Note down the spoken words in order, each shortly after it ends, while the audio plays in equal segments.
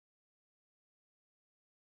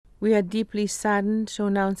We are deeply saddened to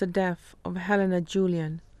announce the death of Helena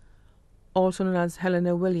Julian, also known as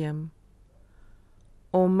Helena William,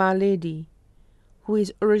 or Ma Lady, who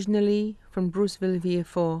is originally from Bruceville,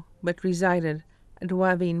 Vieux-Fort, but resided at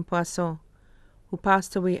Wavin-Poisson, who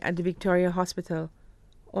passed away at the Victoria Hospital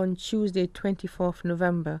on Tuesday, 24th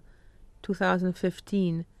November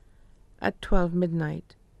 2015 at 12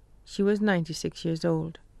 midnight. She was 96 years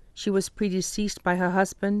old. She was predeceased by her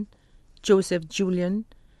husband, Joseph Julian,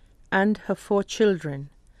 and her 4 children,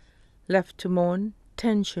 left to mourn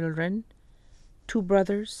 10 children, 2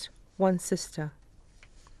 brothers, 1 sister.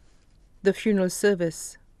 The funeral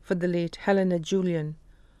service for the late Helena Julian,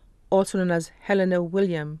 also known as Helena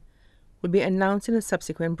William, will be announced in a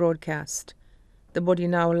subsequent broadcast. The body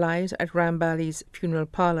now lies at Rambali's funeral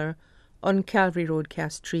parlor on Calvary Road,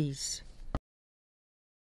 Castries.